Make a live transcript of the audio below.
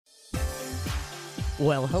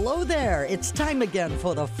Well, hello there. It's time again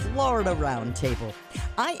for the Florida Roundtable.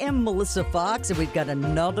 I am Melissa Fox, and we've got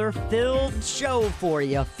another filled show for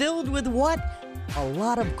you. Filled with what? A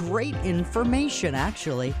lot of great information,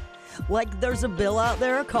 actually. Like there's a bill out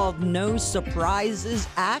there called No Surprises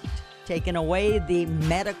Act, taking away the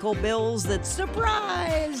medical bills that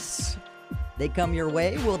surprise. They come your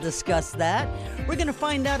way. We'll discuss that. We're going to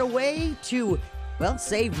find out a way to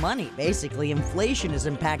save money. Basically, inflation is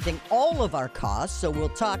impacting all of our costs, so we'll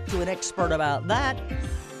talk to an expert about that.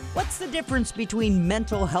 What's the difference between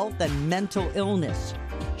mental health and mental illness?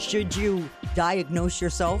 Should you diagnose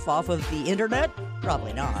yourself off of the internet?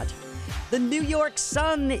 Probably not. The New York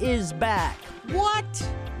Sun is back. What?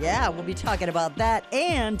 Yeah, we'll be talking about that,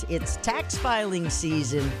 and it's tax filing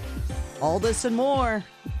season. All this and more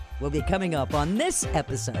will be coming up on this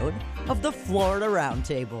episode of the Florida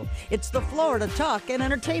Roundtable. It's the Florida Talk and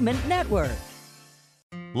Entertainment Network.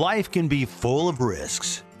 Life can be full of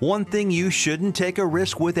risks. One thing you shouldn't take a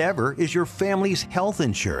risk with ever is your family's health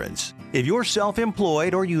insurance. If you're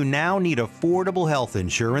self-employed or you now need affordable health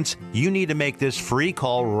insurance, you need to make this free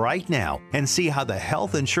call right now and see how the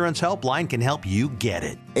Health Insurance Helpline can help you get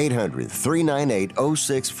it.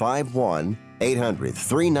 800-398-0651.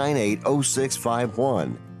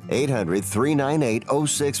 800-398-0651.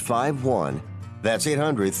 800-398-0651. That's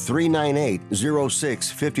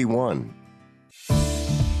 800-398-0651.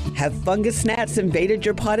 Have fungus gnats invaded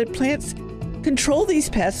your potted plants? Control these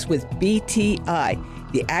pests with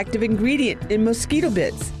BTI, the active ingredient in mosquito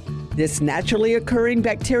bits. This naturally occurring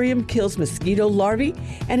bacterium kills mosquito larvae,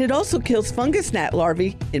 and it also kills fungus gnat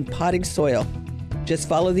larvae in potting soil. Just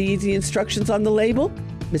follow the easy instructions on the label.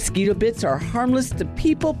 Mosquito bits are harmless to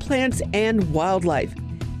people, plants, and wildlife.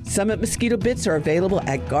 Summit mosquito bits are available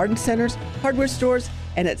at garden centers, hardware stores,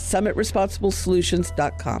 and at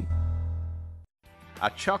summitresponsiblesolutions.com. I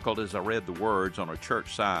chuckled as I read the words on a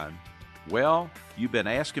church sign. Well, you've been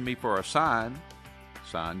asking me for a sign.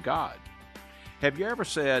 Sign God. Have you ever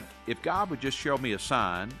said, if God would just show me a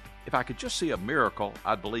sign, if I could just see a miracle,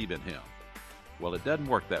 I'd believe in him? Well, it doesn't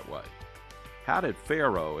work that way. How did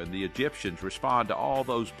Pharaoh and the Egyptians respond to all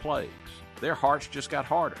those plagues? Their hearts just got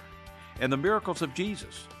harder. And the miracles of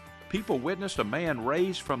Jesus. People witnessed a man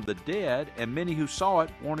raised from the dead, and many who saw it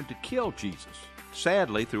wanted to kill Jesus.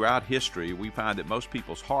 Sadly, throughout history, we find that most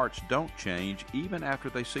people's hearts don't change even after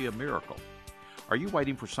they see a miracle. Are you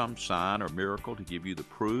waiting for some sign or miracle to give you the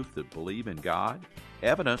proof that believe in God?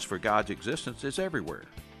 Evidence for God's existence is everywhere.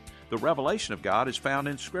 The revelation of God is found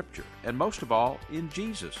in Scripture, and most of all, in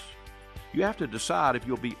Jesus. You have to decide if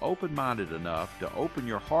you'll be open-minded enough to open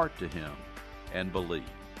your heart to Him and believe.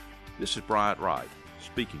 This is Bryant Wright,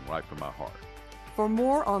 speaking right from my heart. For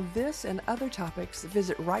more on this and other topics,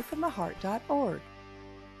 visit rightfromtheheart.org.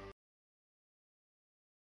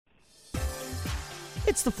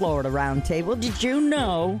 It's the Florida Roundtable. Did you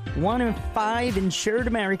know 1 in 5 insured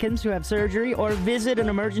Americans who have surgery or visit an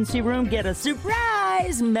emergency room get a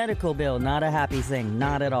surprise medical bill? Not a happy thing,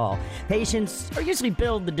 not at all. Patients are usually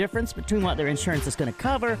billed the difference between what their insurance is going to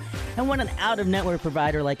cover and what an out-of-network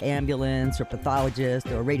provider like ambulance or pathologist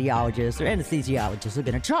or radiologist or anesthesiologist are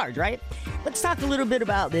going to charge, right? Let's talk a little bit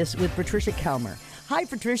about this with Patricia Kelmer. Hi,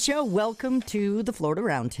 Patricia. Welcome to the Florida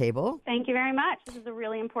Roundtable. Thank you very much. This is a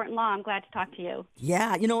really important law. I'm glad to talk to you.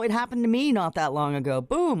 Yeah, it happened to me not that long ago.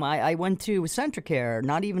 Boom, I went to Centricare,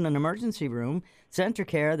 not even an emergency room.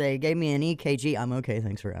 Centricare, they gave me an EKG. I'm okay,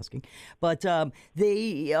 thanks for asking. But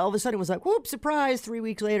they, all of a sudden, it was like, whoop, surprise, 3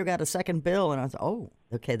 weeks later, got a second bill. And I was like, oh,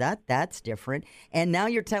 okay, that's different. And now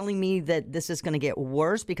you're telling me that this is going to get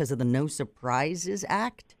worse because of the No Surprises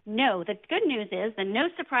Act? No, the good news is the No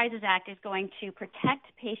Surprises Act is going to protect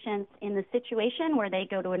patients in the situation where they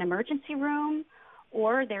go to an emergency room,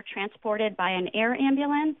 or they're transported by an air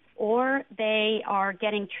ambulance, or they are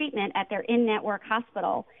getting treatment at their in-network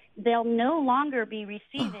hospital. They'll no longer be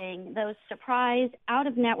receiving those surprise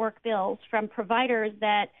out-of-network bills from providers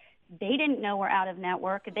that they didn't know were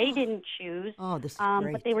out-of-network, they didn't choose, this is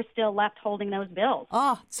great. but they were still left holding those bills.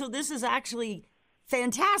 Oh, so this is actually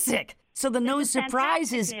fantastic. So the No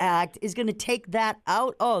Surprises Act is going to take that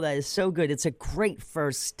out. Oh, that is so good. It's a great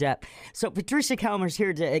first step. So Patricia Kelmer's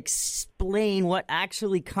here to explain what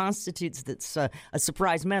actually constitutes this, a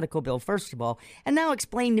surprise medical bill, first of all, and now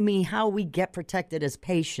explain to me how we get protected as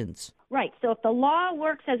patients. Right. So if the law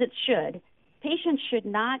works as it should, patients should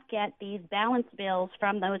not get these balance bills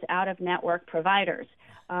from those out-of-network providers.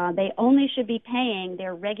 They only should be paying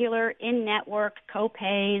their regular in-network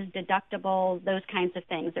co-pays, deductibles, those kinds of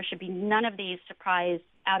things. There should be none of these surprise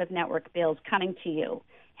out-of-network bills coming to you.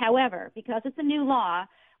 However, because it's a new law,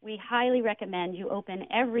 we highly recommend you open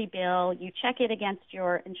every bill, you check it against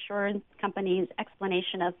your insurance company's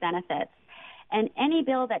explanation of benefits. And any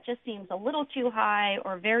bill that just seems a little too high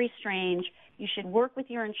or very strange, you should work with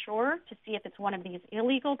your insurer to see if it's one of these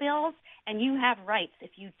illegal bills, and you have rights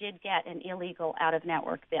if you did get an illegal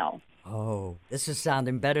out-of-network bill. Oh, this is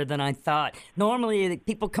sounding better than I thought. Normally,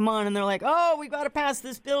 people come on and they're like, oh, we got to pass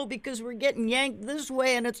this bill because we're getting yanked this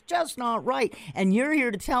way and it's just not right. And you're here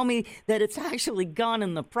to tell me that it's actually gone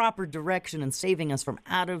in the proper direction and saving us from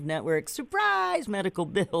out-of-network surprise medical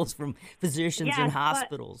bills from physicians and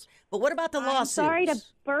hospitals. But what about the lawsuits? I'm sorry to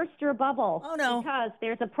burst your bubble. Oh, no. Because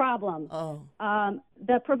there's a problem. Oh.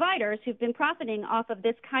 The providers who've been profiting off of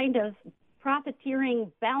this kind of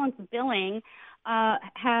profiteering balance billing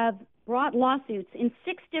have brought lawsuits in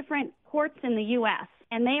 6 different courts in the U.S.,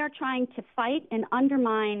 and they are trying to fight and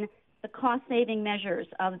undermine the cost-saving measures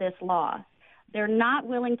of this law. They're not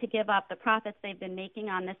willing to give up the profits they've been making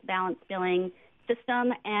on this balance billing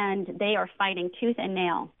system, and they are fighting tooth and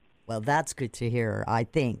nail. Well, that's good to hear, I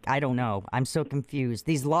think. I don't know. I'm so confused.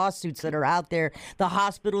 These lawsuits that are out there, the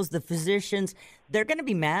hospitals, the physicians, they're going to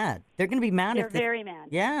be mad. They're going to be mad. They're very mad.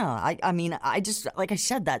 Yeah. I mean, I just, like I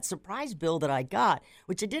said, that surprise bill that I got,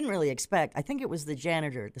 which I didn't really expect. I think it was the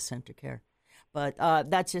janitor at the Center Care. But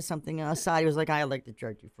that's just something aside. It was like, I'd like to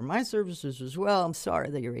charge you for my services as well. I'm sorry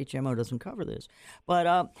that your HMO doesn't cover this.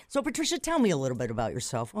 But so, Patricia, tell me a little bit about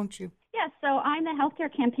yourself, won't you? Yes, so I'm the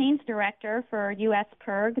Healthcare Campaigns Director for U.S.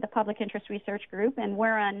 PIRG, the Public Interest Research Group, and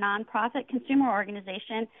we're a nonprofit consumer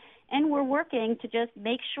organization, and we're working to just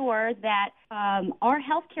make sure that our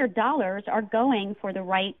healthcare dollars are going for the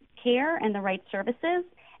right care and the right services,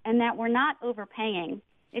 and that we're not overpaying.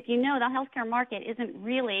 If you know, the healthcare market isn't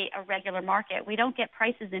really a regular market. We don't get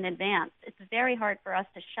prices in advance. It's very hard for us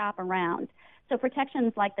to shop around. So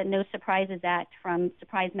protections like the No Surprises Act from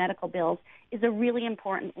surprise medical bills is a really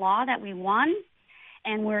important law that we won,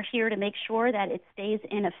 and we're here to make sure that it stays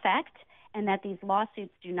in effect and that these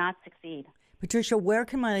lawsuits do not succeed. Patricia, where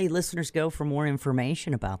can my listeners go for more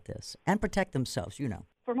information about this and protect themselves, you know?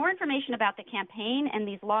 For more information about the campaign and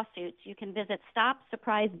these lawsuits, you can visit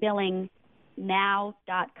StopSurpriseBillingNow.com.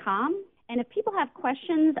 And if people have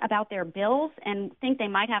questions about their bills and think they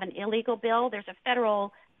might have an illegal bill, there's a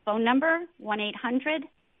federal phone number,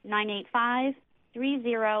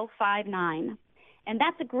 1-800-985-3059. And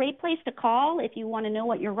that's a great place to call if you want to know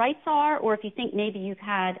what your rights are or if you think maybe you've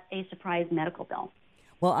had a surprise medical bill.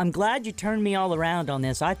 Well, I'm glad you turned me all around on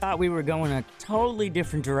this. I thought we were going a totally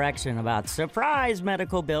different direction about surprise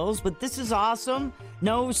medical bills, but this is awesome.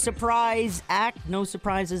 No Surprises Act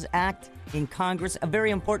in Congress, a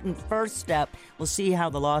very important first step. We'll see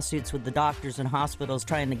how the lawsuits with the doctors and hospitals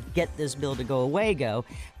trying to get this bill to go away go.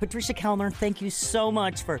 Patricia Kellner, thank you so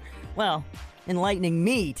much for, well, enlightening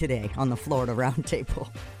me today on the Florida Roundtable.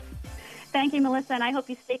 Thank you, Melissa, and I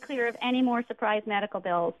hope you stay clear of any more surprise medical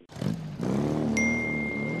bills.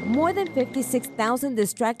 More than 56,000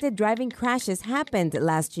 distracted driving crashes happened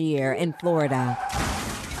last year in Florida.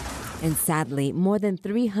 And sadly, more than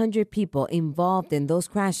 300 people involved in those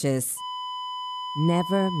crashes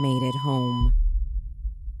never made it home.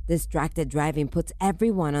 Distracted driving puts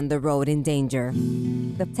everyone on the road in danger.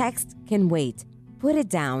 The text can wait. Put it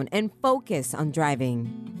down and focus on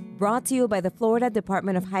driving. Brought to you by the Florida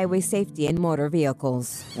Department of Highway Safety and Motor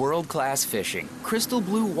Vehicles. World-class fishing, crystal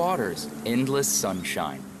blue waters, endless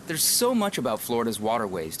sunshine. There's so much about Florida's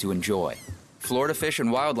waterways to enjoy. Florida Fish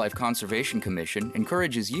and Wildlife Conservation Commission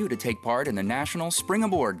encourages you to take part in the National Spring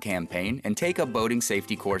Aboard campaign and take a boating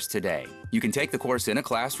safety course today. You can take the course in a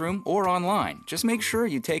classroom or online. Just make sure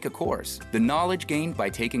you take a course. The knowledge gained by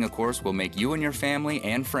taking a course will make you and your family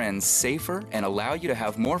and friends safer and allow you to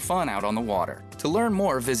have more fun out on the water. To learn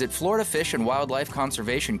more, visit Florida Fish and Wildlife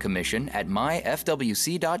Conservation Commission at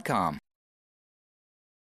myfwc.com.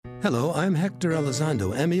 Hello, I'm Hector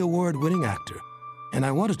Elizondo, Emmy Award-winning actor, and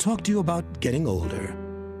I want to talk to you about getting older.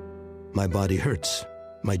 My body hurts,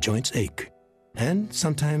 my joints ache, and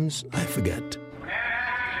sometimes I forget.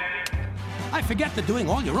 I forget that doing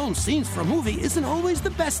all your own scenes for a movie isn't always the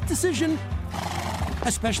best decision,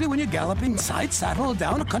 especially when you're galloping side-saddle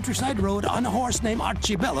down a countryside road on a horse named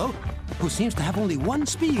Archibello, who seems to have only one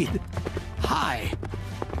speed, high.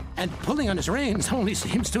 And pulling on his reins only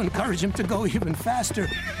seems to encourage him to go even faster.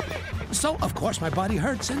 So, of course, my body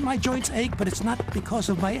hurts and my joints ache, but it's not because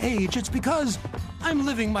of my age. It's because I'm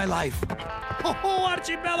living my life. Oh,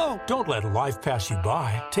 Archibello! Don't let life pass you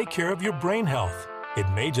by. Take care of your brain health. It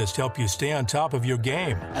may just help you stay on top of your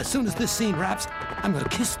game. As soon as this scene wraps, I'm going to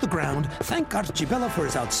kiss the ground, thank Archibello for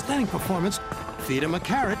his outstanding performance, feed him a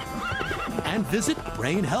carrot, and visit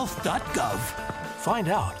brainhealth.gov. Find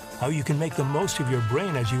out how you can make the most of your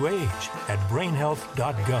brain as you age at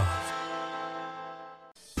brainhealth.gov.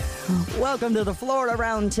 Welcome to the Florida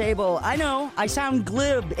Roundtable. I know, I sound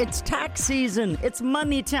glib. It's tax season. It's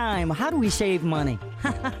money time. How do we save money?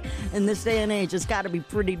 In this day and age, it's got to be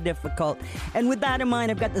pretty difficult. And with that in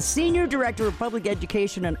mind, I've got the Senior Director of Public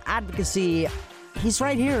Education and Advocacy. He's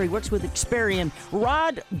right here. He works with Experian.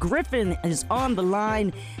 Rod Griffin is on the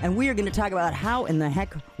line, and we are going to talk about how in the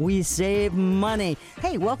heck we save money.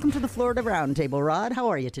 Hey, welcome to the Florida Roundtable, Rod. How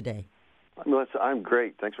are you today? Melissa, I'm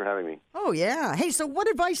great. Thanks for having me. Oh, yeah. Hey, so what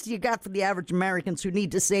advice do you got for the average Americans who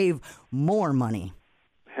need to save more money?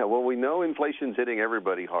 Yeah, well, we know inflation's hitting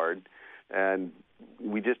everybody hard, and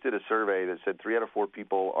we just did a survey that said 3 out of 4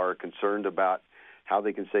 people are concerned about how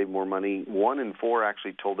they can save more money. 1 in 4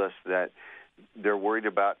 actually told us that they're worried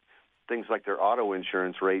about things like their auto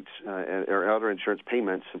insurance rates or auto insurance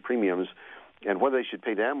payments and premiums and whether they should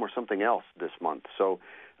pay them or something else this month. So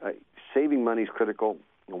saving money is critical.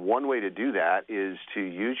 One way to do that is to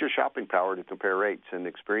use your shopping power to compare rates, and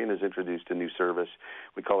Experian has introduced a new service.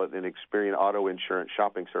 We call it an Experian Auto Insurance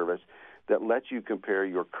Shopping Service that lets you compare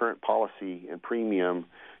your current policy and premium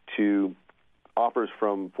to offers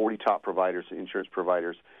from 40 top providers, insurance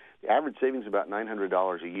providers. The average savings is about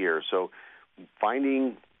 $900 a year, so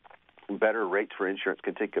finding better rates for insurance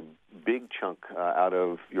can take a big chunk out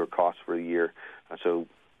of your costs for a year. So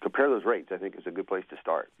compare those rates, I think, is a good place to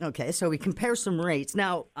start. Okay, so we compare some rates.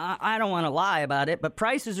 Now, I don't want to lie about it, but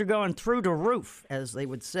prices are going through the roof, as they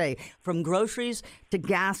would say, from groceries to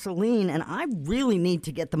gasoline, and I really need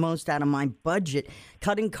to get the most out of my budget.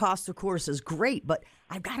 Cutting costs, of course, is great, but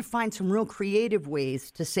I've got to find some real creative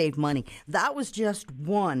ways to save money. That was just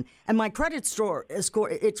one. And my credit score,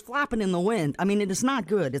 it's flapping in the wind. I mean, it is not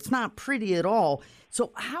good. It's not pretty at all.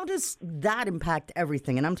 So how does that impact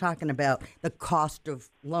everything? And I'm talking about the cost of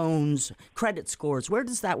loans, credit scores. Where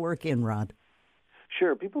does that work in, Rod?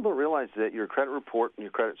 Sure. People don't realize that your credit report and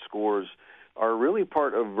your credit scores are really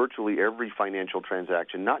part of virtually every financial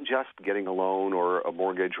transaction, not just getting a loan or a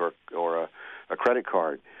mortgage or a credit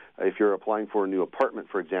card. If you're applying for a new apartment,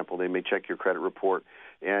 for example, they may check your credit report.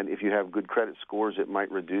 And if you have good credit scores, it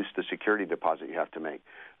might reduce the security deposit you have to make.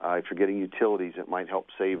 If you're getting utilities, it might help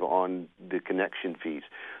save on the connection fees.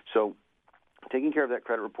 So taking care of that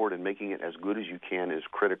credit report and making it as good as you can is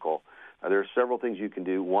critical. There are several things you can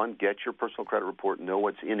do. One, get your personal credit report, know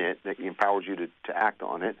what's in it, that empowers you to act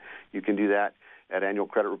on it. You can do that at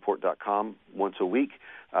annualcreditreport.com once a week.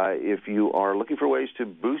 If you are looking for ways to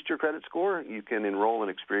boost your credit score, you can enroll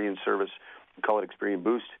in Experian service. We call it Experian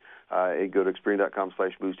Boost. Go to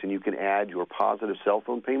Experian.com/boost, and you can add your positive cell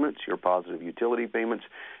phone payments, your positive utility payments,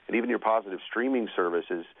 and even your positive streaming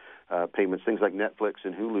services payments, things like Netflix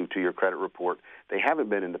and Hulu, to your credit report. They haven't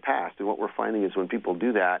been in the past, and what we're finding is when people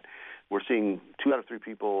do that, we're seeing 2 out of 3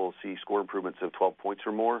 people see score improvements of 12 points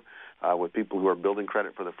or more, with people who are building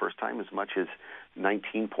credit for the first time as much as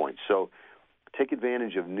 19 points. So take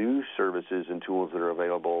advantage of new services and tools that are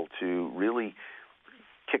available to really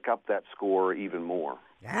kick up that score even more.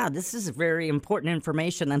 Yeah, this is very important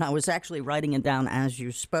information, and I was actually writing it down as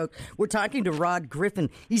you spoke. We're talking to Rod Griffin.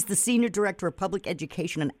 He's the Senior Director of Public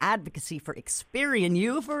Education and Advocacy for Experian.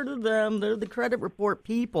 You've heard of them. They're the credit report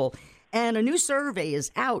people. And a new survey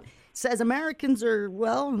is out. It says Americans are,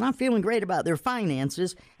 well, not feeling great about their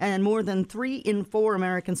finances, and more than 3 in 4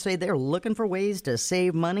 Americans say they're looking for ways to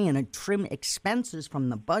save money and trim expenses from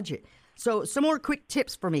the budget. So some more quick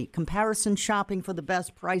tips for me. Comparison shopping for the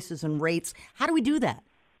best prices and rates. How do we do that?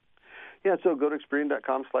 Yeah, so go to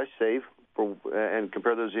Experian.com/save and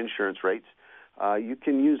compare those insurance rates. You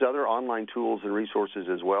can use other online tools and resources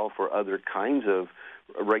as well for other kinds of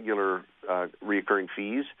regular reoccurring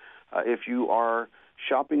fees. If you are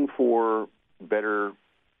shopping for better,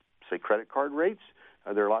 say, credit card rates,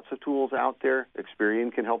 there are lots of tools out there.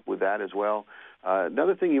 Experian can help with that as well.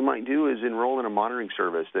 Another thing you might do is enroll in a monitoring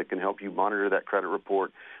service that can help you monitor that credit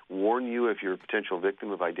report, warn you if you're a potential victim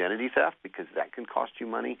of identity theft, because that can cost you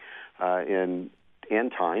money and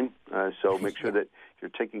time. So make sure that you're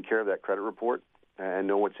taking care of that credit report and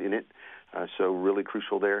know what's in it. So really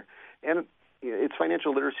crucial there. And it's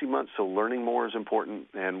Financial Literacy Month, so learning more is important.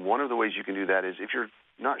 And one of the ways you can do that is if you're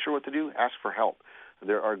not sure what to do, ask for help.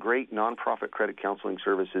 There are great nonprofit credit counseling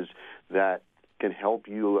services that can help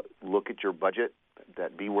you look at your budget,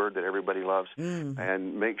 that B word that everybody loves,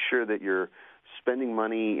 and make sure that you're spending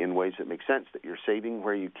money in ways that make sense, that you're saving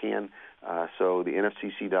where you can. So the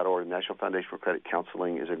NFCC.org, National Foundation for Credit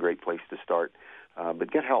Counseling, is a great place to start.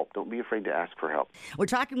 But get help. Don't be afraid to ask for help. We're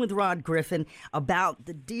talking with Rod Griffin about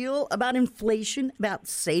the deal, about inflation, about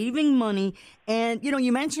saving money. And,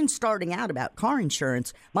 you mentioned starting out about car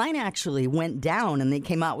insurance. Mine actually went down, and they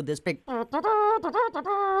came out with this big,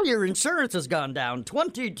 your insurance has gone down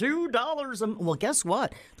 $22 well, guess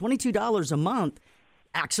what? $22 a month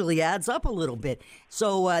actually adds up a little bit.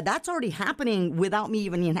 So that's already happening without me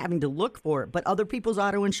even having to look for it. But other people's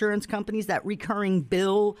auto insurance companies, that recurring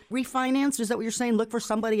bill refinance, is that what you're saying? Look for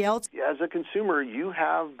somebody else? As a consumer, you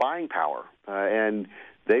have buying power, and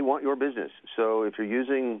they want your business. So if you're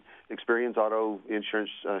using Experian's auto insurance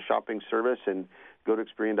shopping service, and go to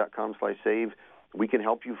Experian.com/save, we can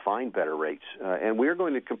help you find better rates. And we're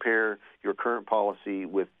going to compare your current policy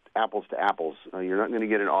with apples to apples. You're not going to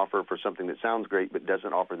get an offer for something that sounds great but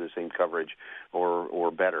doesn't offer the same coverage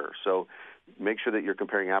or better. So make sure that you're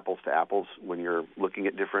comparing apples to apples when you're looking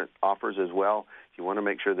at different offers as well. You want to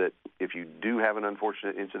make sure that if you do have an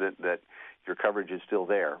unfortunate incident, that your coverage is still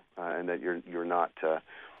there and that you're not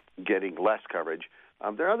getting less coverage.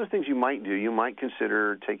 There are other things you might do. You might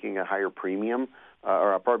consider taking a higher premium,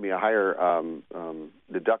 a higher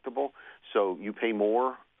deductible, so you pay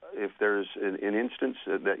more if there's an instance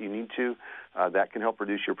that you need to. That can help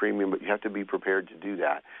reduce your premium, but you have to be prepared to do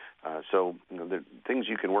that. So the things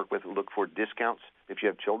you can work with, look for discounts. If you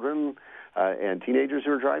have children and teenagers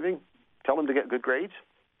who are driving, tell them to get good grades.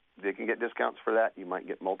 They can get discounts for that. You might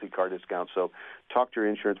get multi-car discounts. So talk to your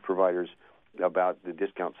insurance providers about the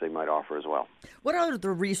discounts they might offer as well. What are the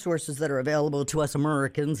resources that are available to us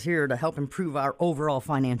Americans here to help improve our overall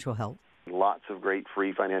financial health? Lots of great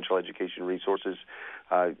free financial education resources.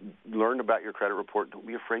 Learn about your credit report. Don't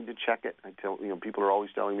be afraid to check it. People are always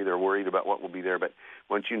telling me they're worried about what will be there, but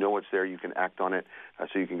once you know what's there, you can act on it.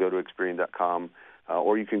 So you can go to Experian.com,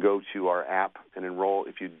 or you can go to our app and enroll.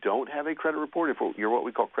 If you don't have a credit report, if you're what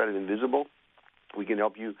we call credit invisible, we can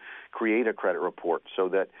help you create a credit report so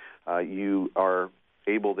that you are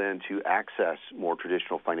able then to access more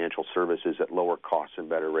traditional financial services at lower costs and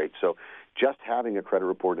better rates. So just having a credit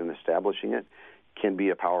report and establishing it can be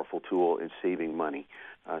a powerful tool in saving money.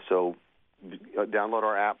 So download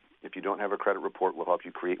our app. If you don't have a credit report, we'll help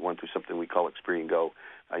you create one through something we call Experian Go.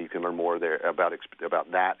 You can learn more there about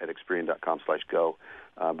that at Experian.com/go.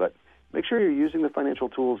 But make sure you're using the financial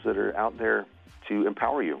tools that are out there to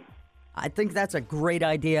empower you. I think that's a great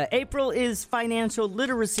idea. April is Financial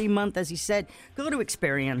Literacy Month, as he said. Go to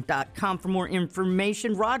Experian.com for more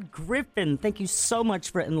information. Rod Griffin, thank you so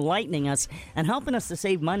much for enlightening us and helping us to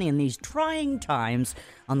save money in these trying times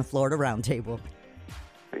on the Florida Roundtable.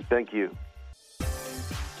 Thank you.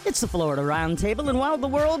 It's the Florida Roundtable, and while the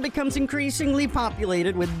world becomes increasingly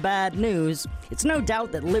populated with bad news, it's no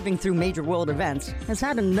doubt that living through major world events has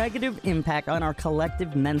had a negative impact on our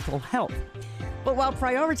collective mental health. But while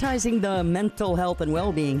prioritizing the mental health and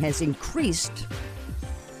well-being has increased,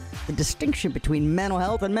 the distinction between mental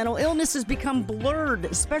health and mental illness has become blurred,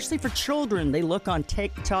 especially for children. They look on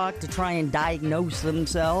TikTok to try and diagnose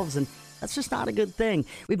themselves, and that's just not a good thing.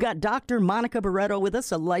 We've got Dr. Monica Barreto with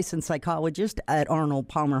us, a licensed psychologist at Arnold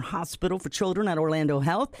Palmer Hospital for Children at Orlando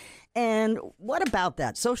Health. And what about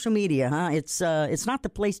that? Social media, huh? It's not the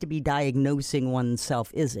place to be diagnosing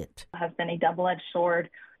oneself, is it? Has been a double-edged sword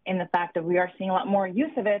in the fact that we are seeing a lot more use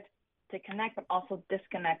of it to connect, but also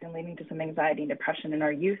disconnect, and leading to some anxiety and depression in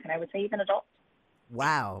our youth, and I would say even adults.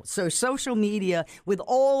 Wow. So social media, with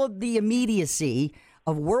all of the immediacy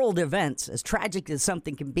of world events, as tragic as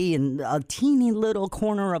something can be in a teeny little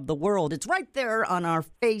corner of the world, it's right there on our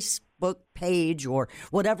Facebook page or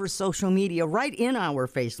whatever social media, right in our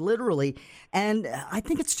face, literally. And I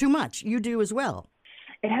think it's too much. You do as well.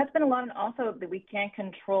 It has been a lot, and also that we can't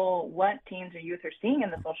control what teens or youth are seeing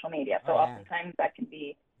in the social media. So oftentimes that can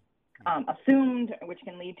be assumed, which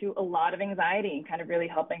can lead to a lot of anxiety, and kind of really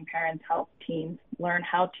helping parents help teens learn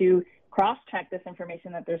how to cross-check this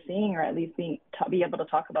information that they're seeing, or at least be able to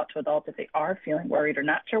talk about to adults if they are feeling worried or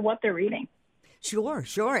not sure what they're reading. Sure.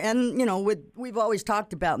 And, we've always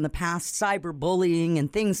talked about in the past cyberbullying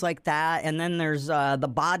and things like that. And then there's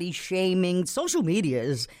the body shaming. Social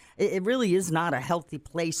media it really is not a healthy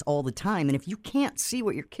place all the time. And if you can't see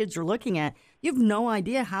what your kids are looking at, you have no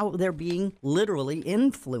idea how they're being literally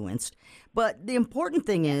influenced. But the important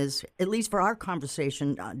thing is, at least for our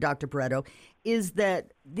conversation, Dr. Barreto, is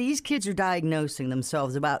that these kids are diagnosing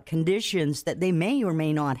themselves about conditions that they may or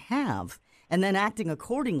may not have, and then acting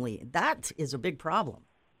accordingly. That is a big problem.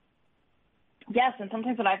 Yes, and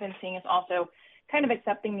sometimes what I've been seeing is also kind of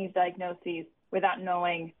accepting these diagnoses without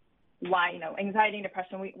knowing why, anxiety and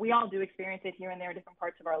depression, we all do experience it here and there in different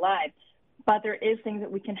parts of our lives. But there is things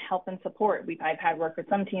that we can help and support. I've had work with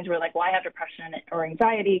some teens who are like, well, I have depression or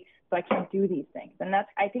anxiety, so I can't do these things. And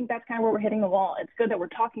I think that's kind of where we're hitting the wall. It's good that we're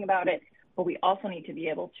talking about it, but we also need to be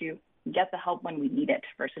able to get the help when we need it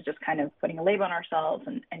versus just kind of putting a label on ourselves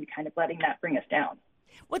and kind of letting that bring us down.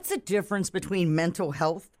 What's the difference between mental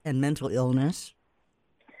health and mental illness?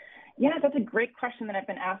 Yeah, that's a great question that I've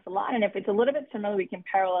been asked a lot. And if it's a little bit similar, we can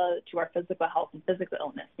parallel it to our physical health and physical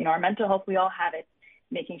illness. Our mental health, we all have it,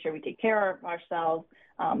 making sure we take care of ourselves,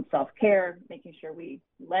 self-care, making sure we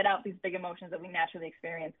let out these big emotions that we naturally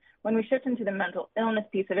experience. When we shift into the mental illness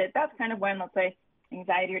piece of it, that's kind of when, let's say,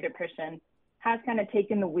 anxiety or depression has kind of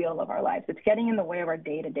taken the wheel of our lives. It's getting in the way of our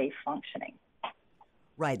day-to-day functioning.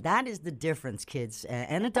 Right. That is the difference, kids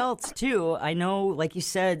and adults, too. I know, like you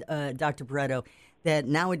said, Dr. Barreto, that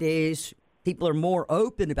nowadays people are more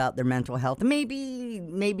open about their mental health.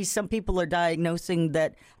 Maybe some people are diagnosing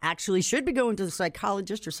that actually should be going to the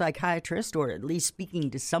psychologist or psychiatrist, or at least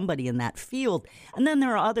speaking to somebody in that field. And then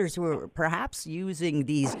there are others who are perhaps using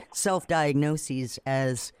these self-diagnoses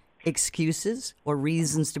as excuses or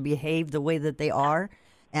reasons to behave the way that they are.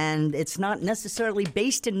 And it's not necessarily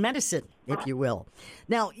based in medicine, if you will.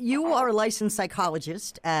 Now, you are a licensed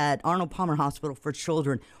psychologist at Arnold Palmer Hospital for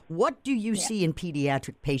Children. What do you see in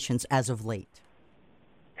pediatric patients as of late?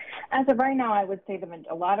 As of right now, I would say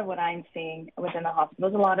a lot of what I'm seeing within the hospital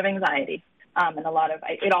is a lot of anxiety. And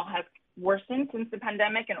it all has worsened since the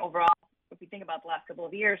pandemic. And overall, if we think about the last couple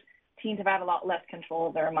of years, teens have had a lot less control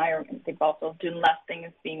of their environment. They've also done less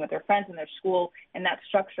things being with their friends in their school, and that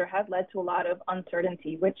structure has led to a lot of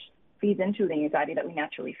uncertainty, which feeds into the anxiety that we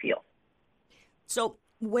naturally feel. So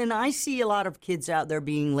when I see a lot of kids out there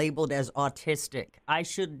being labeled as autistic, I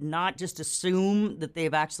should not just assume that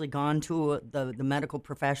they've actually gone to the medical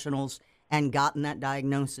professionals and gotten that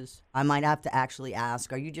diagnosis. I might have to actually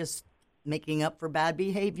ask, are you just making up for bad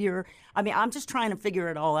behavior? I mean, I'm just trying to figure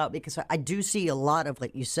it all out because I do see a lot of,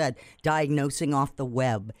 like you said, diagnosing off the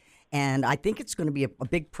web. And I think it's going to be a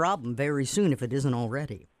big problem very soon if it isn't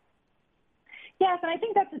already. Yes, and I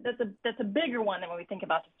think that's a bigger one than when we think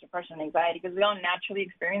about just depression and anxiety, because we all naturally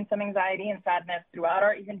experience some anxiety and sadness throughout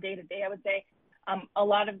our even day-to-day, I would say. A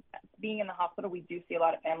lot of being in the hospital, we do see a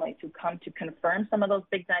lot of families who come to confirm some of those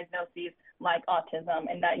big diagnoses like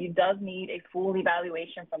autism, and that you does need a full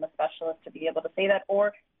evaluation from a specialist to be able to say that,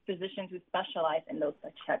 or physicians who specialize in those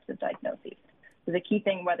types of diagnoses. So the key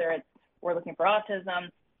thing, whether we're looking for autism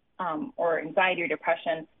or anxiety or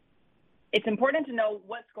depression, it's important to know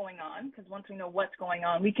what's going on, because once we know what's going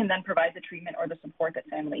on, we can then provide the treatment or the support that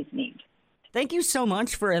families need. Thank you so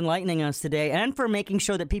much for enlightening us today and for making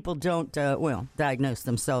sure that people don't, diagnose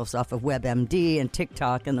themselves off of WebMD and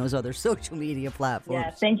TikTok and those other social media platforms.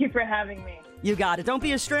 Yeah, thank you for having me. You got it. Don't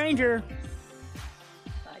be a stranger.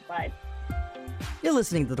 Bye. You're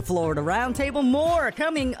listening to the Florida Roundtable. More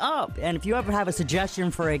coming up. And if you ever have a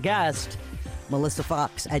suggestion for a guest,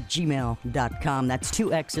 melissafox@gmail.com. That's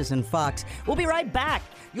 2 X's and Fox. We'll be right back.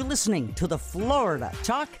 You're listening to the Florida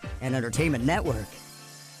Talk and Entertainment Network.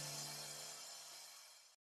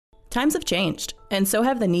 Times have changed, and so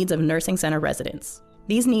have the needs of nursing center residents.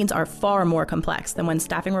 These needs are far more complex than when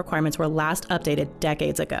staffing requirements were last updated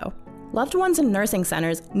decades ago. Loved ones in nursing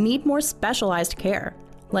centers need more specialized care,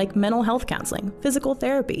 like mental health counseling, physical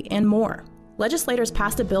therapy, and more. Legislators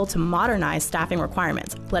passed a bill to modernize staffing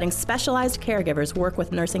requirements, letting specialized caregivers work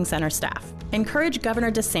with nursing center staff. Encourage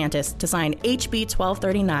Governor DeSantis to sign HB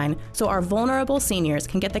 1239 so our vulnerable seniors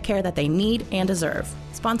can get the care that they need and deserve.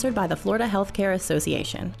 Sponsored by the Florida Healthcare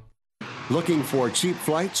Association. Looking for cheap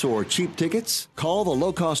flights or cheap tickets? Call the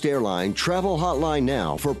low-cost airline travel hotline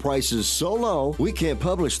now for prices so low we can't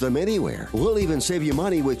publish them anywhere. We'll even save you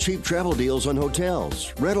money with cheap travel deals on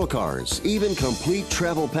hotels, rental cars, even complete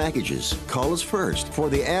travel packages. Call us first for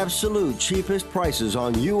the absolute cheapest prices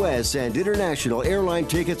on U.S. and international airline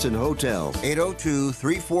tickets and hotels.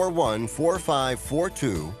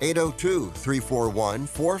 802-341-4542.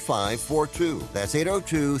 802-341-4542. That's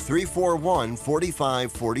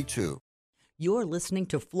 802-341-4542. You're listening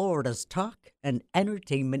to Florida's Talk and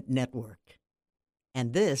Entertainment Network.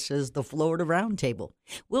 And this is the Florida Roundtable.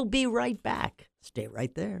 We'll be right back. Stay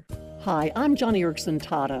right there. Hi, I'm Johnny Erickson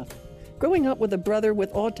Tata. Growing up with a brother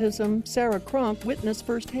with autism, Sarah Cronk witnessed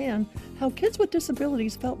firsthand how kids with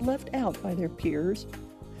disabilities felt left out by their peers.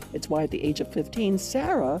 It's why at the age of 15,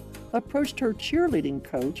 Sarah approached her cheerleading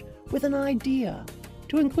coach with an idea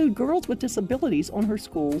to include girls with disabilities on her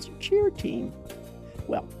school's cheer team.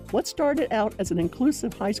 Well, what started out as an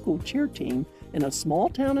inclusive high school cheer team in a small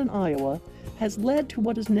town in Iowa has led to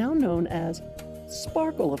what is now known as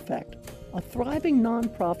Sparkle Effect, a thriving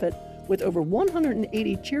nonprofit with over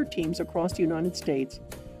 180 cheer teams across the United States,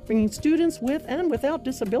 bringing students with and without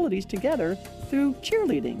disabilities together through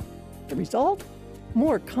cheerleading. The result?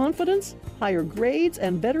 More confidence, higher grades,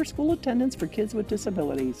 and better school attendance for kids with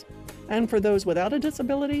disabilities. And for those without a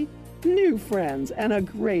disability, new friends and a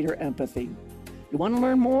greater empathy. You want to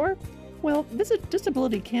learn more? Well, visit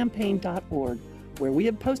disabilitycampaign.org, where we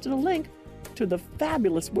have posted a link to the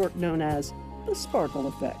fabulous work known as the Sparkle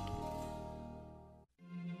Effect.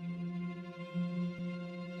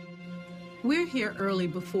 We're here early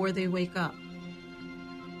before they wake up.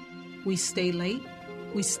 We stay late,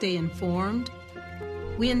 we stay informed,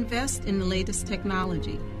 we invest in the latest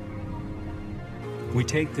technology. We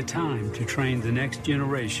take the time to train the next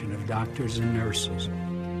generation of doctors and nurses.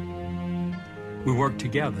 We work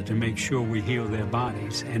together to make sure we heal their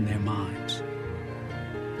bodies and their minds.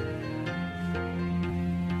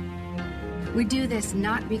 We do this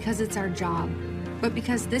not because it's our job, but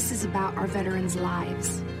because this is about our veterans'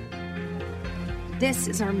 lives. This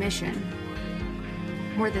is our mission.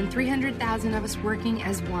 More than 300,000 of us working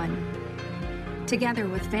as one, together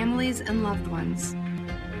with families and loved ones.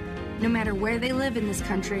 No matter where they live in this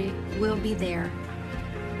country, we'll be there.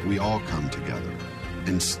 We all come together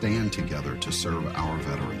and stand together to serve our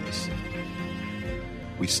veterans.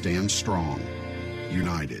 We stand strong,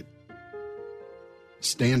 united.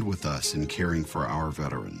 Stand with us in caring for our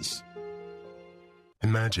veterans.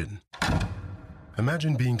 Imagine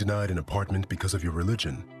being denied an apartment because of your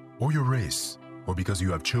religion, or your race, or because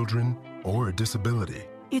you have children, or a disability.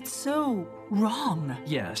 It's so wrong.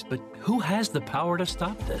 Yes, but who has the power to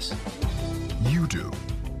stop this? You do.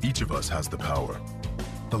 Each of us has the power.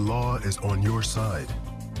 The law is on your side.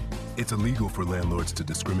 It's illegal for landlords to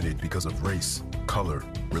discriminate because of race, color,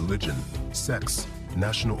 religion, sex,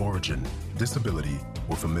 national origin, disability,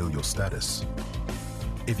 or familial status.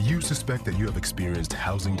 If you suspect that you have experienced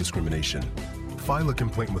housing discrimination, file a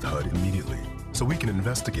complaint with HUD immediately so we can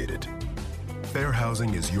investigate it. Fair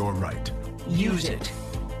housing is your right. Use it.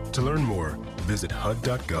 To learn more, visit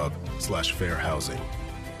hud.gov/fairhousing.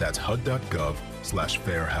 That's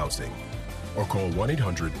hud.gov/fairhousing. Or call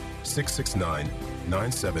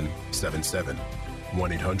 1-800-669-9777.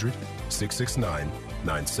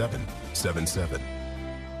 1-800-669-9777.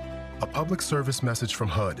 A public service message from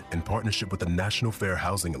HUD in partnership with the National Fair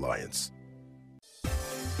Housing Alliance.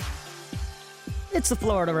 It's the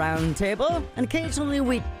Florida Roundtable, and occasionally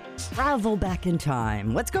we travel back in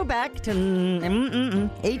time. Let's go back to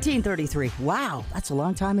 1833. Wow, that's a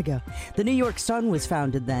long time ago. The New York Sun was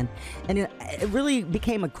founded then, and it really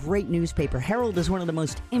became a great newspaper. Herald is one of the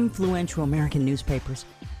most influential American newspapers.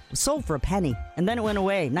 It was sold for a penny, and then it went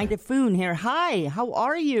away. Night Foon here. Hi, how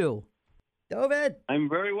are you? David? I'm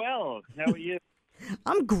very well. How are you?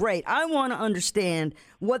 I'm great. I want to understand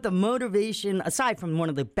what the motivation, aside from one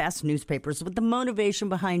of the best newspapers, but the motivation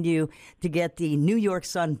behind you to get the New York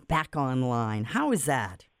Sun back online. How is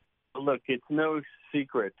that? Look, it's no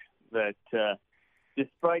secret that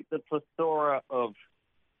despite the plethora of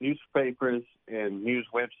newspapers and news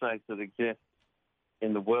websites that exist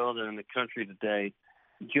in the world and in the country today,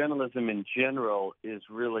 journalism in general is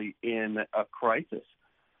really in a crisis.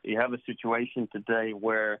 You have a situation today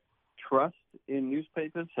where trust in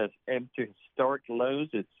newspapers has ebbed to historic lows.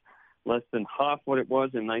 It's less than half what it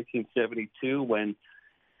was in 1972 when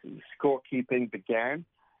scorekeeping began.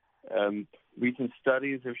 Recent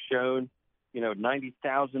studies have shown,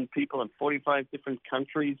 90,000 people in 45 different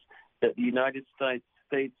countries that the United States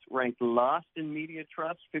ranked last in media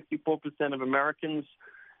trust. 54% of Americans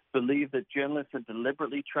believe that journalists are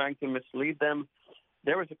deliberately trying to mislead them.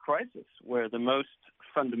 There is a crisis where the most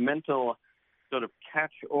fundamental sort of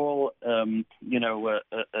catch-all,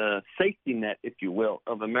 safety net, if you will,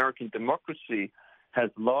 of American democracy has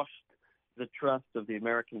lost the trust of the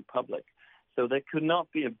American public. So there could not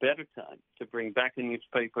be a better time to bring back a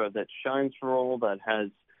newspaper that shines for all, that has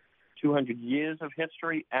 200 years of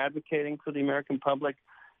history advocating for the American public,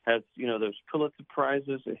 has, those Pulitzer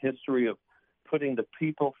Prizes, a history of putting the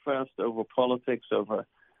people first over politics, over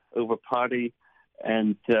party.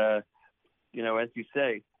 And, as you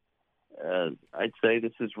say, I'd say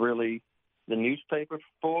this is really the newspaper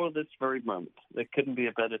for this very moment. There couldn't be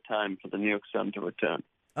a better time for the New York Sun to return.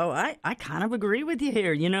 Oh, I kind of agree with you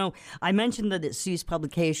here. I mentioned that it ceased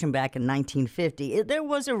publication back in 1950. There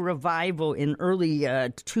was a revival in early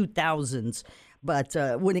 2000s, but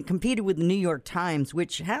when it competed with the New York Times,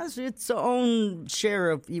 which has its own share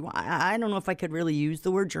of, I don't know if I could really use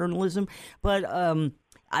the word journalism, but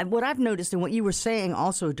what I've noticed and what you were saying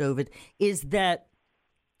also, David, is that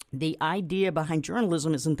the idea behind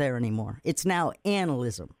journalism isn't there anymore. It's now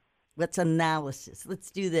analysm. Let's analysis.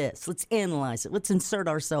 Let's do this. Let's analyze it. Let's insert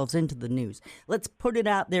ourselves into the news. Let's put it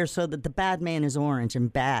out there so that the bad man is orange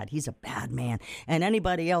and bad. He's a bad man. And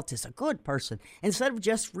anybody else is a good person. Instead of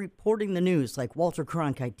just reporting the news like Walter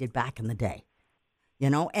Cronkite did back in the day.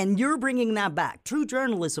 And you're bringing that back. True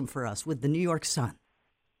journalism for us with the New York Sun.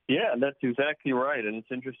 Yeah, that's exactly right. And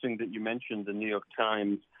it's interesting that you mentioned the New York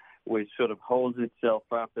Times, which sort of holds itself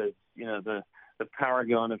up as, the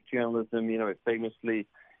paragon of journalism. It famously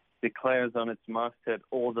declares on its masthead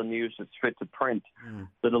all the news that's fit to print.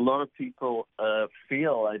 But a lot of people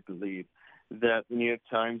feel, I believe, that the New York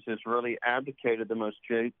Times has really abdicated the most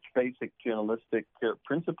basic journalistic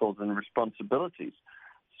principles and responsibilities.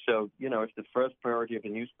 So, if the first priority of a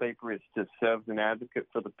newspaper is to serve as an advocate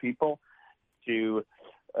for the people, to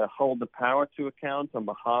hold the power to account on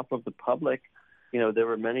behalf of the public, there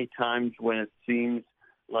are many times when it seems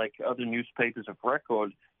like other newspapers of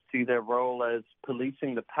record see their role as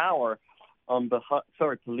policing the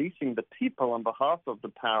policing the people on behalf of the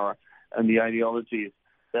power and the ideologies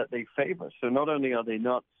that they favor. So not only are they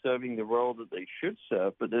not serving the role that they should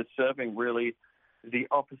serve, but they're serving really the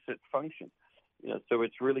opposite function. So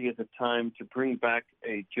it's really is a time to bring back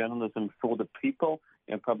a journalism for the people,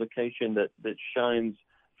 a publication that shines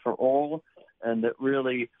for all and that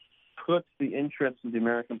really puts the interests of the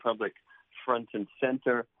American public front and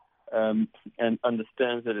center, and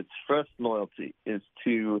understands that its first loyalty is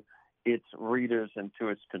to its readers and to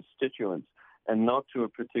its constituents and not to a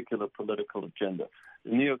particular political agenda.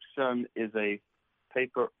 The New York Sun is a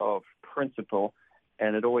paper of principle,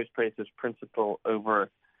 and it always places principle over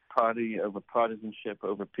party, over partisanship,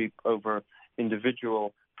 over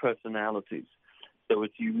individual personalities. So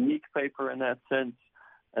it's a unique paper in that sense,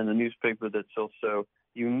 and a newspaper that's also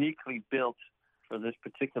uniquely built for this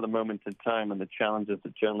particular moment in time and the challenges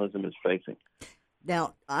that journalism is facing.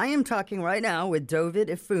 Now, I am talking right now with Dovid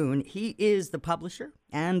Ifun. He is the publisher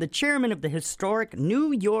and the chairman of the historic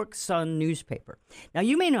New York Sun newspaper. Now,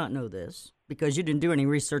 you may not know this because you didn't do any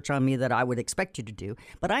research on me that I would expect you to do,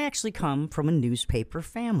 but I actually come from a newspaper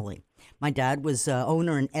family. My dad was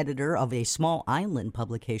owner and editor of a small island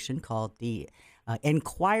publication called the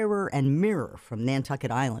Enquirer and Mirror from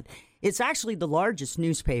Nantucket Island. It's actually the largest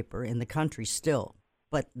newspaper in the country still,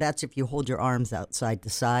 but that's if you hold your arms out side to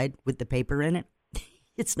side with the paper in it.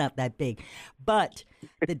 It's not that big, but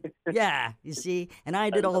yeah, you see, and I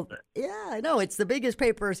did all, yeah, I know, it's the biggest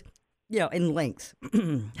papers, in length,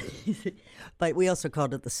 but we also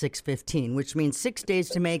called it the 615, which means 6 days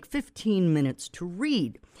to make, 15 minutes to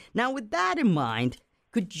read. Now, with that in mind,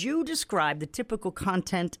 could you describe the typical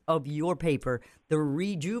content of your paper, the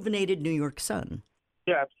rejuvenated New York Sun?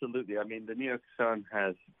 Yeah, absolutely. I mean, the New York Sun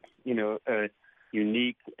has, a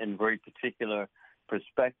unique and very particular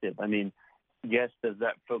perspective. I mean, yes, there's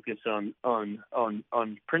that focus on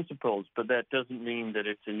principles, but that doesn't mean that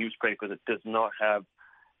it's a newspaper that does not have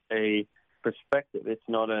a perspective. It's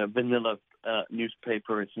not a vanilla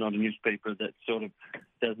newspaper. It's not a newspaper that sort of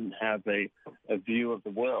doesn't have a view of the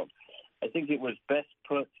world. I think it was best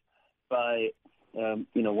put by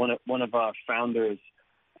one of our founders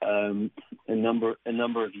a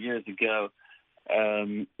number of years ago,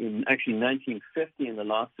 in actually 1950, in the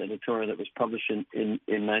last editorial that was published in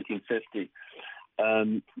 1950.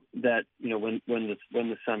 That when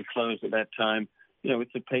the Sun closed at that time,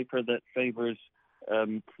 it's a paper that favors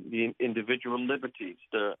the individual liberties,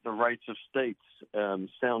 the rights of states,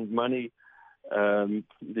 sound money,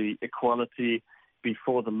 the equality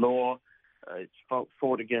before the law. It's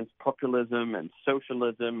fought against populism and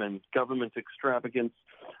socialism and government extravagance.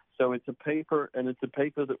 So it's a paper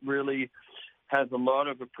that really has a lot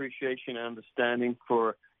of appreciation and understanding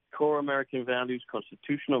for core American values,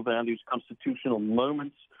 constitutional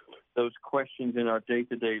moments, those questions in our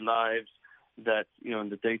day-to-day lives that, in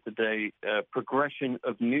the day-to-day progression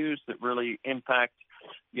of news that really impact,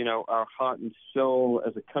 our heart and soul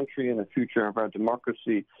as a country and the future of our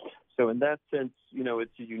democracy. So in that sense,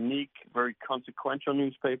 it's a unique, very consequential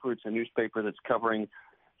newspaper. It's a newspaper that's covering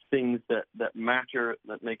things that matter,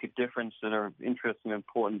 that make a difference, that are interesting and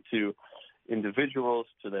important to individuals,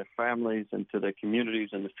 to their families, and to their communities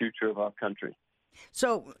and the future of our country.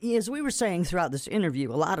 So, as we were saying throughout this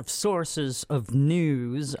interview, a lot of sources of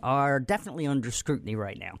news are definitely under scrutiny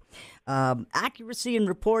right now. Accuracy in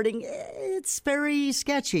reporting, it's very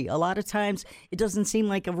sketchy. A lot of times, it doesn't seem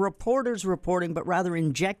like a reporter's reporting, but rather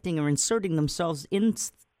injecting or inserting themselves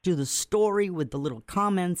into the story with the little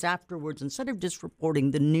comments afterwards instead of just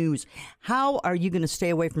reporting the news. How are you going to stay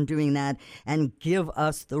away from doing that and give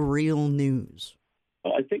us the real news?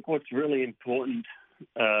 Well, I think what's really important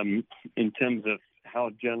in terms of how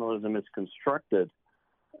journalism is constructed,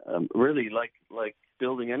 really like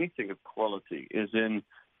building anything of quality is in,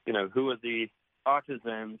 who are the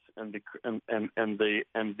artisans and the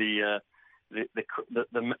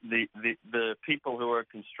people who are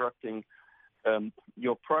constructing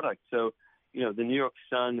your product. So, the New York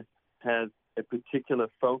Sun has a particular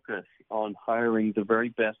focus on hiring the very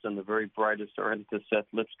best and the very brightest. Our editor, Seth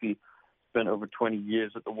Lipsky, spent over 20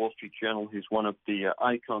 years at the Wall Street Journal. He's one of the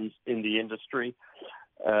icons in the industry.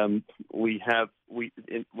 When we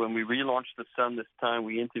relaunched the Sun this time,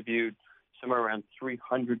 we interviewed somewhere around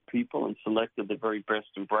 300 people and selected the very best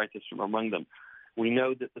and brightest from among them. We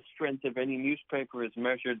know that the strength of any newspaper is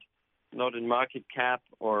measured not in market cap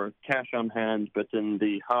or cash on hand, but in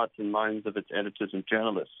the hearts and minds of its editors and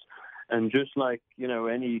journalists. And just like,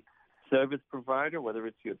 any service provider, whether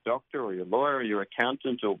it's your doctor or your lawyer or your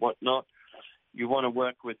accountant or whatnot, you want to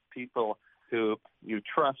work with people who you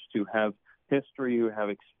trust, who have history, who have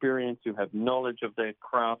experience, who have knowledge of their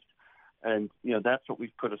craft. And, that's what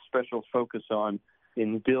we've put a special focus on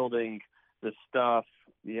in building the staff,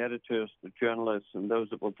 the editors, the journalists, and those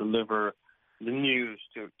that will deliver the news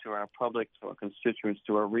to our public, to our constituents,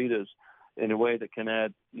 to our readers in a way that can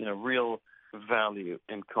add, real value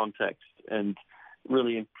and context and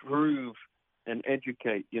really improve and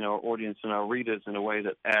educate, our audience and our readers in a way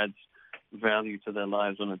that adds value to their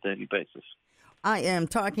lives on a daily basis. I am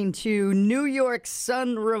talking to New York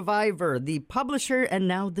Sun Reviver, the publisher and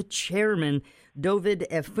now the chairman, Dovid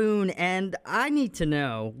Effoun. And I need to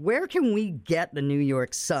know, where can we get the New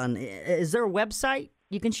York Sun? Is there a website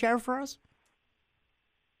you can share for us?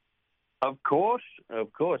 Of course.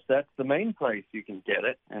 That's the main place you can get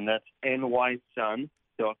it, and that's nysun.com.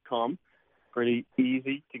 Pretty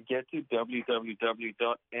easy to get to,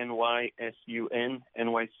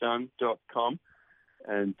 www.nysun.com.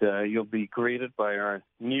 And you'll be greeted by our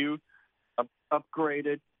new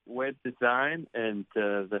upgraded web design and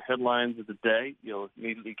the headlines of the day. You'll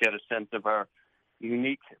immediately get a sense of our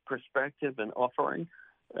unique perspective and offering.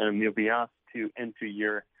 You'll be asked to enter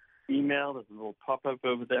your email. There's a little pop-up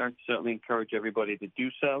over there. I'd certainly encourage everybody to do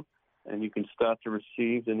so. And you can start to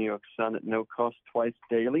receive the New York Sun at no cost twice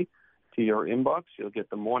daily to your inbox. You'll get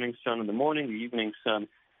the morning Sun in the morning, the evening Sun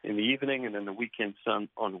in the evening, and then the weekend Sun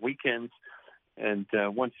on weekends. And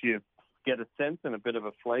once you get a sense and a bit of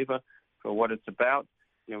a flavor for what it's about,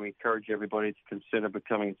 we encourage everybody to consider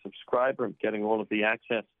becoming a subscriber and getting all of the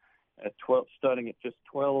access at starting at just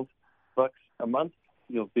 $12 a month.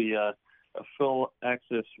 You'll be a full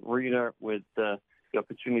access reader with the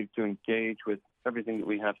opportunity to engage with everything that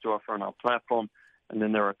we have to offer on our platform. And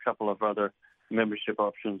then there are a couple of other membership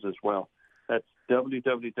options as well. That's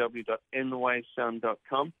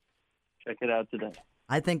www.nysun.com. Check it out today.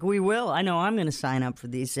 I think we will. I know I'm going to sign up for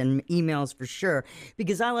these and emails for sure,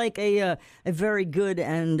 because I like a very good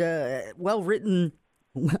and well-written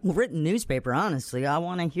newspaper, honestly. I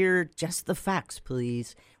want to hear just the facts,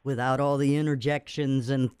 please, without all the interjections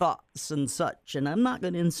and thoughts and such. And I'm not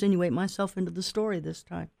going to insinuate myself into the story this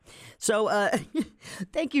time. So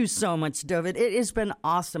thank you so much, Dovid. It has been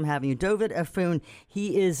awesome having you. Dovid Effoun,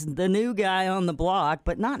 he is the new guy on the block,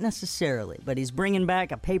 but not necessarily. But he's bringing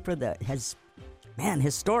back a paper that has... Man,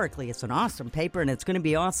 historically, it's an awesome paper, and it's going to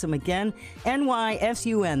be awesome again.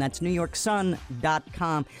 NYSUN, that's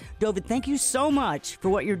NewYorkSun.com. Dovid, thank you so much for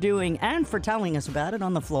what you're doing and for telling us about it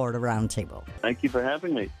on the Florida Roundtable. Thank you for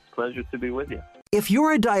having me. Pleasure to be with you. If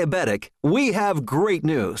you're a diabetic, we have great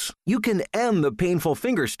news. You can end the painful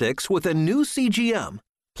finger sticks with a new CGM.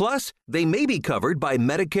 Plus, they may be covered by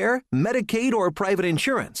Medicare, Medicaid, or private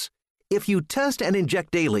insurance. If you test and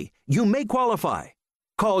inject daily, you may qualify.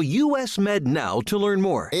 Call US Med now to learn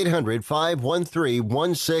more.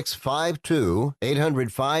 800-513-1652.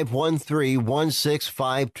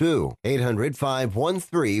 800-513-1652.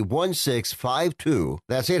 800-513-1652.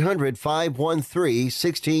 That's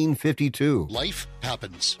 800-513-1652. Life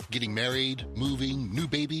happens. Getting married, moving, new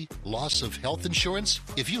baby, loss of health insurance.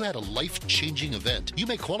 If you had a life-changing event, you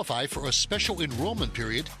may qualify for a special enrollment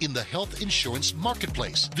period in the health insurance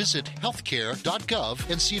marketplace. Visit healthcare.gov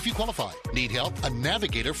and see if you qualify. Need help? A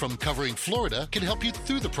navigator from Covering Florida can help you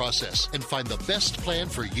through the process and find the best plan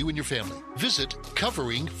for you and your family. Visit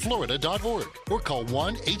coveringflorida.org or call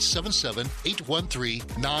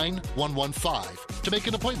 1-877-813-9115 to make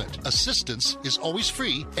an appointment. Assistance is always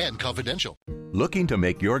free and confidential. Looking to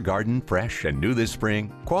make your garden fresh and new this spring?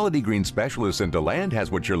 Quality Green Specialists in DeLand has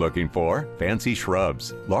what you're looking for. Fancy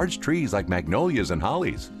shrubs, large trees like magnolias and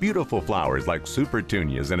hollies, beautiful flowers like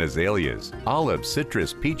supertunias and azaleas, olives,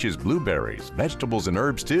 citrus, peaches, blueberries, vegetables and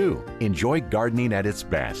herbs too. Enjoy gardening at its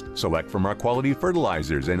best. Select from our quality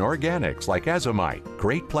fertilizers and organics like Azomite.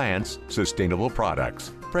 Great plants, sustainable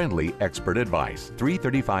products. friendly expert advice.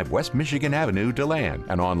 335 West Michigan Avenue, DeLand,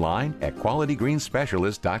 and online at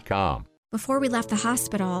qualitygreensspecialist.com. Before we left the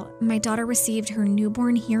hospital, my daughter received her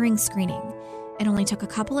newborn hearing screening. It only took a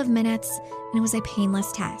couple of minutes, and it was a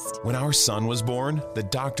painless test. When our son was born, the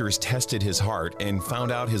doctors tested his heart and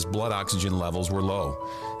found out his blood oxygen levels were low.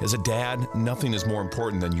 As a dad, nothing is more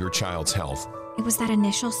important than your child's health. It was that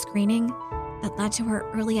initial screening that led to her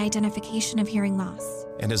early identification of hearing loss.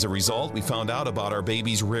 And as a result, we found out about our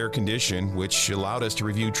baby's rare condition, which allowed us to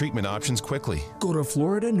review treatment options quickly. Go to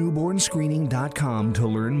FloridaNewbornScreening.com to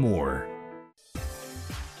learn more.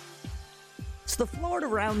 It's the Florida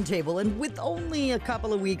Roundtable, and with only a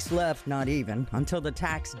couple of weeks left, not even, until the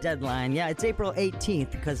tax deadline. Yeah, it's April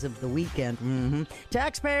 18th because of the weekend.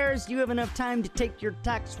 Taxpayers, you have enough time to take your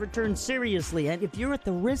tax return seriously, and if you're at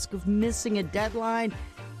the risk of missing a deadline,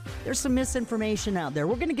 there's some misinformation out there.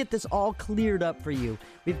 We're going to get this all cleared up for you.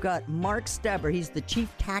 We've got Mark Steber. He's the Chief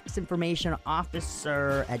Tax Information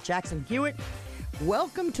Officer at Jackson Hewitt.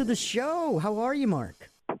 Welcome to the show. How are you, Mark?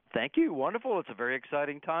 Thank you. Wonderful. It's a very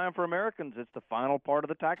exciting time for Americans. It's the final part of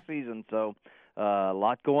the tax season, so a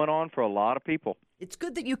lot going on for a lot of people. It's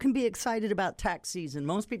good that you can be excited about tax season.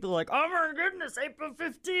 Most people are like, oh my goodness, April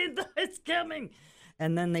 15th, it's coming.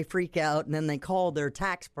 And then they freak out, and then they call their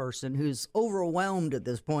tax person, who's overwhelmed at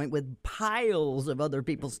this point with piles of other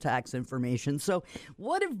people's tax information. So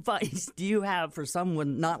what advice do you have for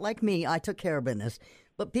someone, not like me, I took care of business,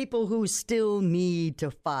 but people who still need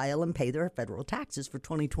to file and pay their federal taxes for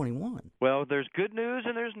 2021? Well, there's good news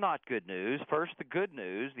and there's not good news. First, the good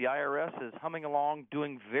news. The IRS is humming along,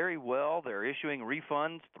 doing very well. They're issuing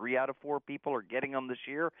refunds. 3 out of 4 people are getting them this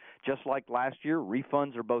year. Just like last year,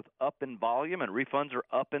 refunds are both up in volume and refunds are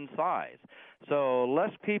up in size. So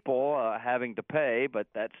less people having to pay, but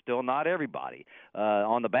that's still not everybody.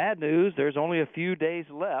 On the bad news, there's only a few days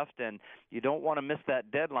left, and you don't want to miss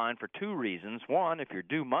that deadline for 2 reasons. One, if you're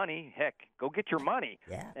due money, heck, go get your money.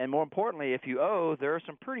 Yeah. And more importantly, if you owe, there are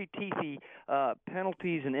some pretty teethy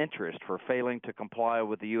penalties and interest for failing to comply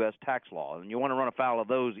with the U.S. tax law. And you want to run afoul of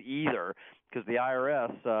those either, because the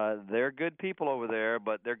IRS, they're good people over there,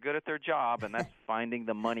 but they're good at their job, and that's finding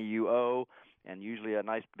the money you owe, and usually a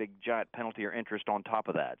nice big giant penalty or interest on top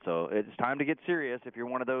of that. So it's time to get serious if you're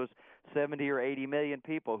one of those 70 or 80 million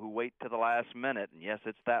people who wait to the last minute, and yes,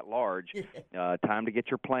 it's that large. Time to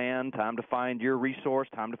get your plan, time to find your resource,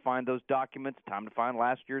 time to find those documents, time to find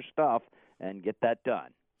last year's stuff, and get that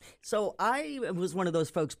done. So I was one of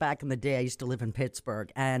those folks back in the day. I used to live in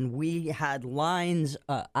Pittsburgh, and we had lines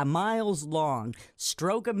miles long.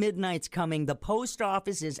 Stroke of midnight's coming. The post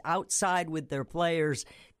office is outside with their players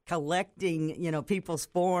collecting, people's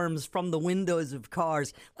forms from the windows of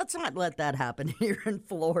cars. Let's not let that happen here in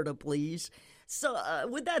Florida, please. So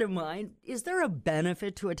with that in mind, is there a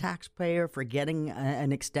benefit to a taxpayer for getting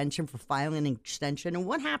an extension, for filing an extension? And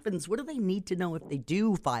what happens? What do they need to know if they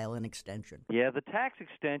do file an extension? Yeah, the tax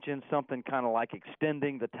extension is something kind of like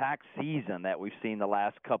extending the tax season that we've seen the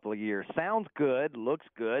last couple of years. Sounds good, looks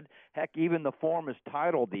good. Heck, even the form is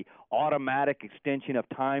titled the Automatic Extension of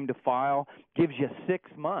Time to File. Gives you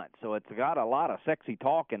 6 months. So it's got a lot of sexy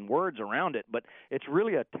talk and words around it, but it's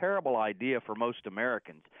really a terrible idea for most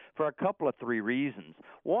Americans for a couple of 3 reasons.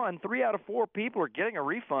 One, 3 out of 4 people are getting a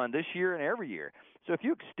refund this year and every year. So if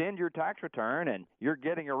you extend your tax return and you're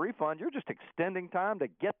getting a refund, you're just extending time to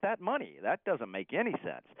get that money. That doesn't make any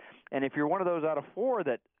sense. And if you're one of those out of 4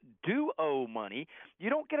 that do owe money,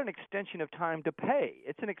 you don't get an extension of time to pay.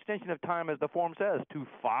 It's an extension of time, as the form says, to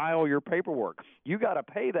file your paperwork. You got to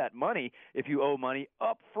pay that money if you owe money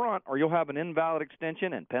up front, or you'll have an invalid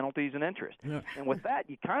extension and penalties and interest. Yeah. And with that,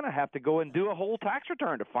 you kind of have to go and do a whole tax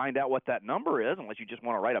return to find out what that number is, unless you just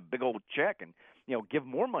want to write a big old check and give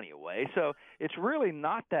more money away. So it's really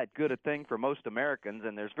not that good a thing for most Americans,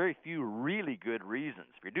 and there's very few really good reasons.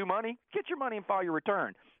 If you due money, get your money and file your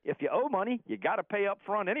return. If you owe money, you got to pay up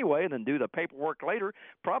front anyway and then do the paperwork later.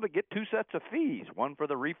 Probably get 2 sets of fees, one for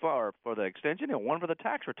the refund, for the extension, and one for the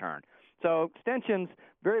tax return. So extensions,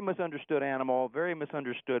 very misunderstood animal, very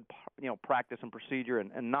misunderstood practice and procedure,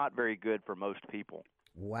 and not very good for most people.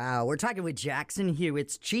 Wow. We're talking with Jackson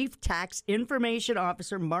Hewitt's Chief Tax Information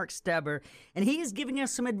Officer, Mark Steber, and he is giving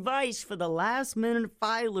us some advice for the last-minute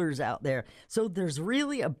filers out there. So there's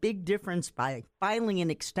really a big difference by filing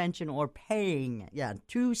an extension or paying. Yeah,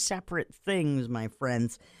 2 separate things, my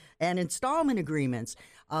friends. And installment agreements,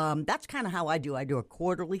 that's kind of how I do. I do a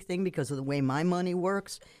quarterly thing because of the way my money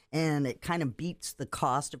works, and it kind of beats the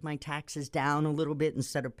cost of my taxes down a little bit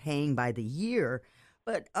instead of paying by the year.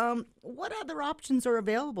 But what other options are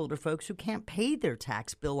available to folks who can't pay their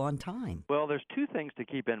tax bill on time? Well, there's 2 things to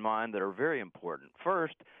keep in mind that are very important.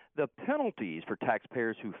 First, the penalties for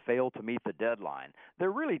taxpayers who fail to meet the deadline, there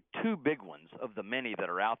are really two big ones of the many that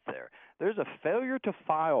are out there. There's a failure to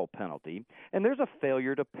file penalty, and there's a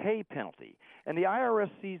failure to pay penalty. And the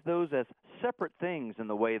IRS sees those as separate things in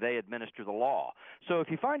the way they administer the law. So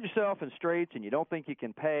if you find yourself in straits and you don't think you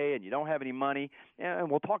can pay and you don't have any money, and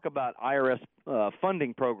we'll talk about IRS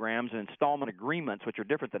funding programs and installment agreements, which are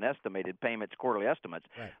different than estimated payments, quarterly estimates,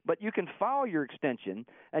 but you can file your extension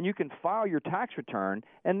and you can file your tax return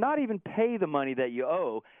and not even pay the money that you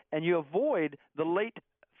owe, and you avoid the late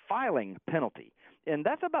filing penalty. And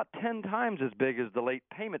that's about 10 times as big as the late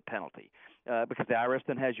payment penalty because the IRS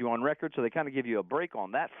then has you on record, so they kind of give you a break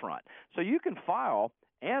on that front. So you can file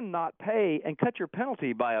and not pay and cut your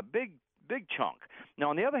penalty by a big chunk. Now,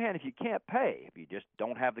 on the other hand, if you can't pay, if you just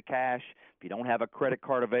don't have the cash, if you don't have a credit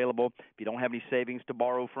card available, if you don't have any savings to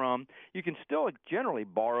borrow from, you can still generally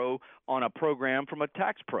borrow on a program from a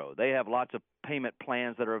tax pro. They have lots of payment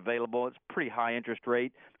plans that are available. It's pretty high interest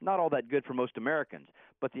rate, not all that good for most Americans.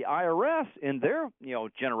 But the IRS, in their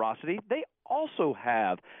generosity, they also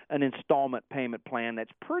have an installment payment plan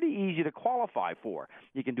that's pretty easy to qualify for.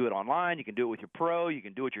 You can do it online. You can do it with your pro. You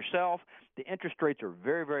can do it yourself. The interest rates are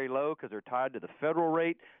very, very low because they're tied to the federal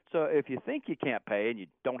rate. So if you think you can't pay and you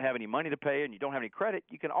don't have any money to pay and you don't have any credit,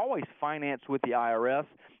 you can always finance with the IRS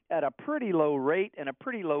at a pretty low rate and a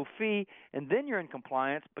pretty low fee, and then you're in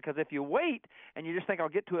compliance, because if you wait and you just think I'll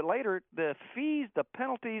get to it later, the fees, the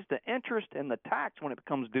penalties, the interest, and the tax when it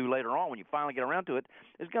becomes due later on, when you finally get around to it,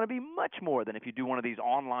 is going to be much more than if you do one of these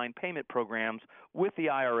online payment programs with the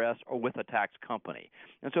IRS or with a tax company.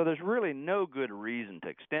 And so there's really no good reason to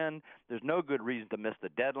extend. There's no good reason to miss the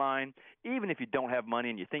deadline. Even if you don't have money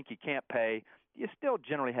and you think you can't pay, you still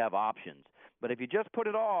generally have options. But if you just put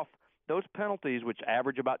it off, those penalties, which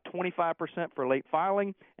average about 25% for late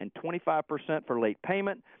filing and 25% for late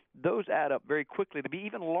payment, those add up very quickly to be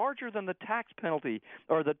even larger than the tax penalty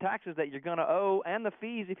or the taxes that you're going to owe and the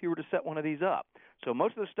fees if you were to set one of these up. So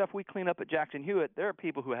most of the stuff we clean up at Jackson Hewitt, there are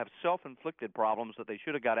people who have self-inflicted problems that they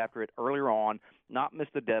should have got after it earlier on, not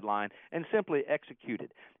missed the deadline, and simply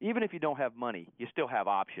executed. Even if you don't have money, you still have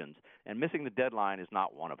options, and missing the deadline is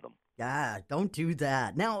not one of them. Yeah, don't do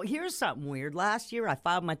that. Now, here's something weird. Last year, I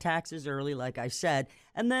filed my taxes early, like I said,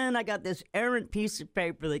 and then I got this errant piece of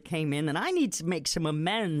paper that came in, and I need to make some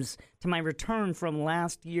amends to my return from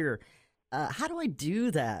last year. How do I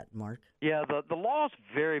do that, Mark? Yeah, the law is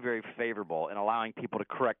very, very favorable in allowing people to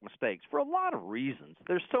correct mistakes for a lot of reasons.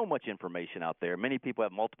 There's so much information out there. Many people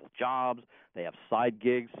have multiple jobs. They have side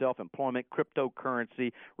gigs, self-employment,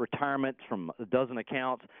 cryptocurrency, retirement from a dozen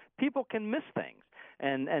accounts. People can miss things.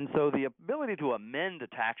 And so the ability to amend a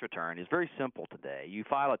tax return is very simple today. You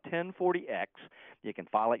file a 1040X. You can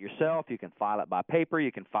file it yourself. You can file it by paper.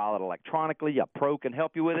 You can file it electronically. A pro can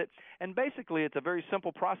help you with it. And basically, it's a very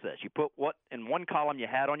simple process. You put what in one column you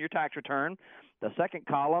had on your tax return. The second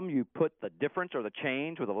column, you put the difference or the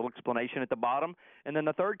change with a little explanation at the bottom. And then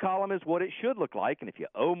the third column is what it should look like. And if you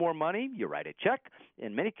owe more money, you write a check.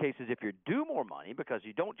 In many cases, if you're due more money, because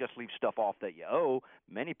you don't just leave stuff off that you owe,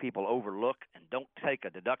 many people overlook and don't take a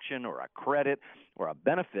deduction or a credit or a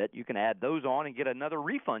benefit. You can add those on and get another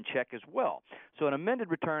refund check as well. So an amended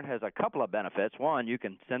return has a couple of benefits. One, you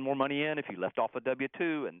can send more money in if you left off a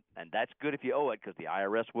W-2, and that's good if you owe it because the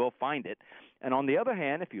IRS will find it. And on the other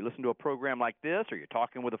hand, if you listen to a program like this, or you're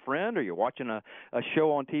talking with a friend, or you're watching a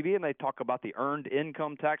show on TV and they talk about the earned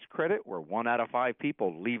income tax credit, where 1 out of 5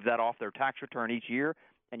 people leave that off their tax return each year,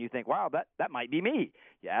 and you think, wow, that might be me.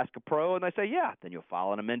 You ask a pro, and they say, yeah. Then you'll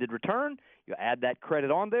file an amended return. You add that credit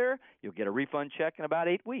on there. You'll get a refund check in about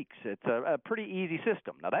 8 weeks. It's a pretty easy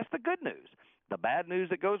system. Now, that's the good news. The bad news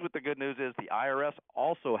that goes with the good news is the IRS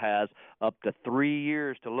also has up to 3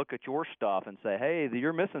 years to look at your stuff and say, hey,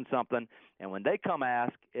 you're missing something. And when they come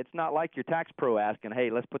ask, it's not like your tax pro asking, hey,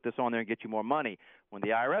 let's put this on there and get you more money. When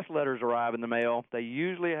the IRS letters arrive in the mail, they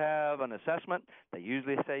usually have an assessment. They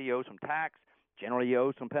usually say you owe some tax. Generally, you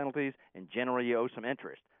owe some penalties, and generally, you owe some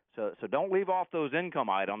interest. So don't leave off those income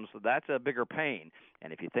items. That's a bigger pain.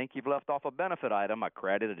 And if you think you've left off a benefit item, a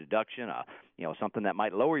credit, a deduction, something that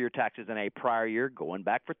might lower your taxes in a prior year, going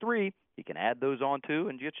back for 3, you can add those on too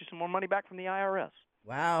and get you some more money back from the IRS.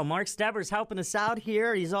 Wow, Mark Steber's helping us out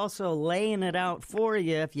here. He's also laying it out for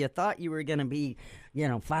you. If you thought you were going to be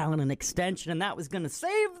filing an extension, and that was going to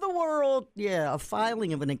save the world. Yeah, a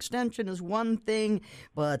filing of an extension is one thing,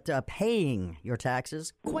 but paying your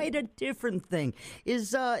taxes, quite a different thing.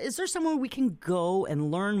 Is there somewhere we can go and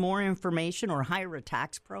learn more information or hire a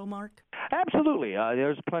tax pro, Mark? Absolutely.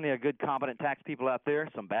 There's plenty of good, competent tax people out there.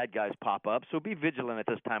 Some bad guys pop up, so be vigilant at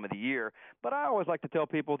this time of the year. But I always like to tell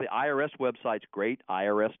people the IRS website's great,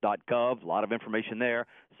 irs.gov, a lot of information there.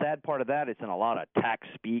 Sad part of that, it's in a lot of tax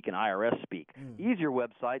speak and IRS speak. Easier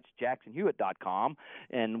website's jacksonhewitt.com,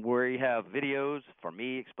 and where you have videos for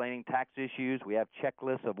me explaining tax issues. We have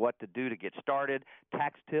checklists of what to do to get started,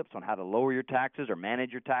 tax tips on how to lower your taxes or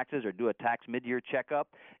manage your taxes or do a tax mid-year checkup.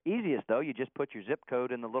 Easiest, though, you just put your zip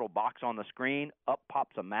code in the little box on the screen. Up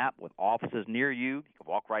pops a map with offices near you. You can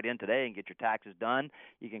walk right in today and get your taxes done.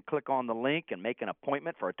 You can click on the link and make an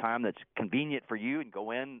appointment for a time that's convenient for you and go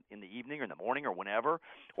in the evening or in the morning or whenever.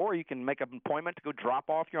 Or you can make an appointment to go drop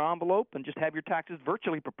off your envelope and just have your taxes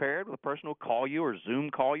virtually prepared with a person who will call you or Zoom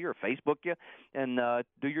call you or Facebook you and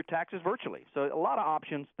do your taxes virtually. So a lot of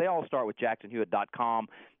options. They all start with jacksonhewitt.com,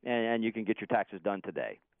 and you can get your taxes done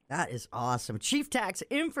today. That is awesome. Chief Tax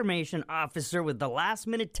Information Officer with the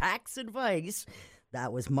last-minute tax advice.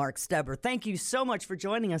 That was Mark Steber. Thank you so much for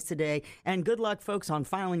joining us today, and good luck, folks, on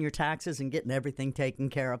filing your taxes and getting everything taken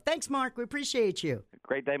care of. Thanks, Mark. We appreciate you.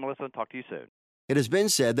 Great day, Melissa. Talk to you soon. It has been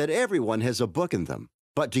said that everyone has a book in them.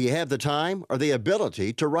 But do you have the time or the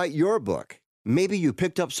ability to write your book? Maybe you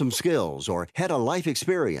picked up some skills or had a life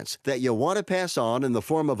experience that you want to pass on in the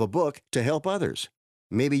form of a book to help others.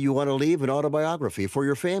 Maybe you want to leave an autobiography for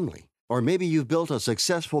your family. Or maybe you've built a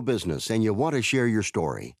successful business and you want to share your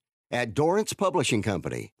story. At Dorrance Publishing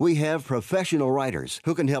Company, we have professional writers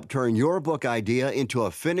who can help turn your book idea into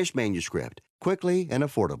a finished manuscript quickly and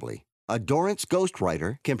affordably. A Dorrance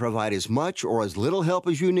ghostwriter can provide as much or as little help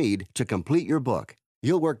as you need to complete your book.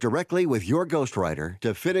 You'll work directly with your ghostwriter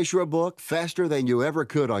to finish your book faster than you ever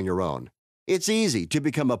could on your own. It's easy to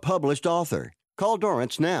become a published author. Call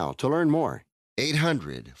Dorrance now to learn more.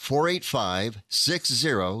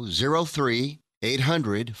 800-485-6003.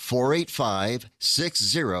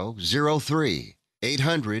 800-485-6003.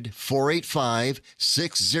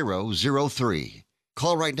 800-485-6003.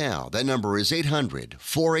 Call right now. That number is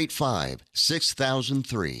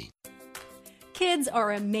 800-485-6003. Kids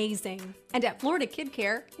are amazing. And at Florida Kid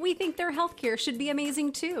Care, we think their health care should be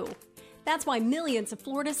amazing too. That's why millions of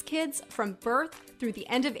Florida's kids from birth through the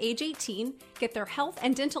end of age 18 get their health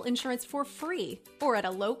and dental insurance for free or at a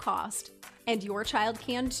low cost. And your child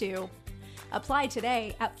can too. Apply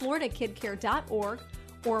today at floridakidcare.org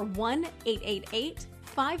or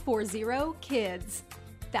 1-888-540-KIDS.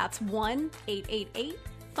 That's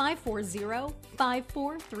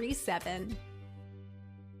 1-888-540-5437.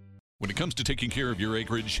 When it comes to taking care of your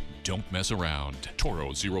acreage, don't mess around.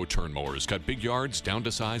 Toro zero-turn mowers cut big yards down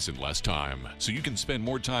to size in less time, so you can spend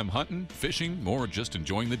more time hunting, fishing, or just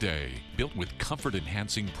enjoying the day. Built with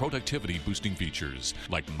comfort-enhancing, productivity-boosting features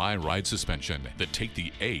like My Ride suspension that take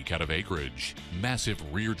the ache out of acreage. Massive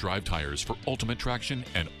rear drive tires for ultimate traction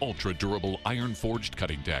and ultra-durable iron-forged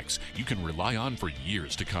cutting decks you can rely on for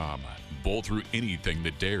years to come. Bowl through anything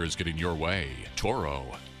that dares get in your way. Toro.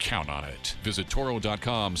 Count on it. Visit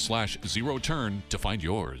Toro.com/zero-turn to find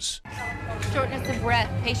yours. Shortness of breath.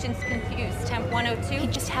 Patient's confused. Temp 102. He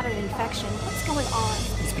just had an infection. What's going on?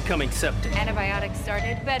 He's becoming septic. Antibiotics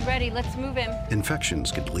started. Bed ready. Let's move him.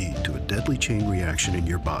 Infections can lead to a deadly chain reaction in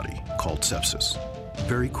your body called sepsis.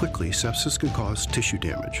 Very quickly, sepsis can cause tissue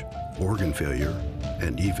damage, organ failure,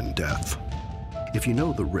 and even death. If you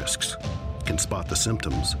know the risks, can spot the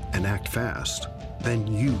symptoms, and act fast, then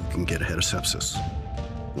you can get ahead of sepsis.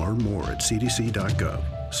 Learn more at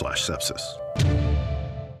cdc.gov/sepsis.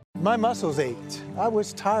 My muscles ached. I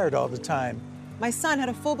was tired all the time. My son had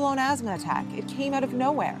a full-blown asthma attack. It came out of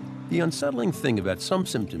nowhere. The unsettling thing about some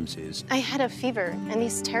symptoms is I had a fever and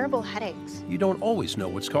these terrible headaches. you don't always know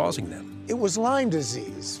what's causing them. It was Lyme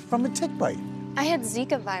disease from a tick bite. I had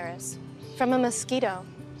Zika virus from a mosquito.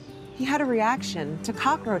 He had a reaction to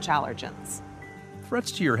cockroach allergens.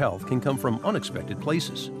 Threats to your health can come from unexpected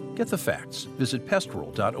places. Get the facts. Visit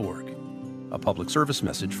pestworld.org. A public service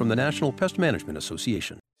message from the National Pest Management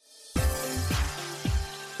Association.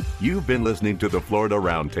 You've been listening to the Florida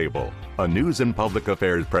Roundtable, a news and public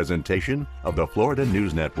affairs presentation of the Florida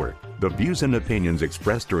News Network. The views and opinions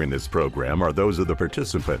expressed during this program are those of the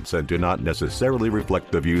participants and do not necessarily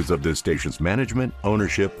reflect the views of this station's management,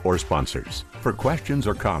 ownership, or sponsors. For questions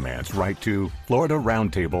or comments, write to Florida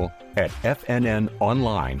Roundtable at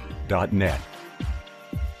fnnonline.net.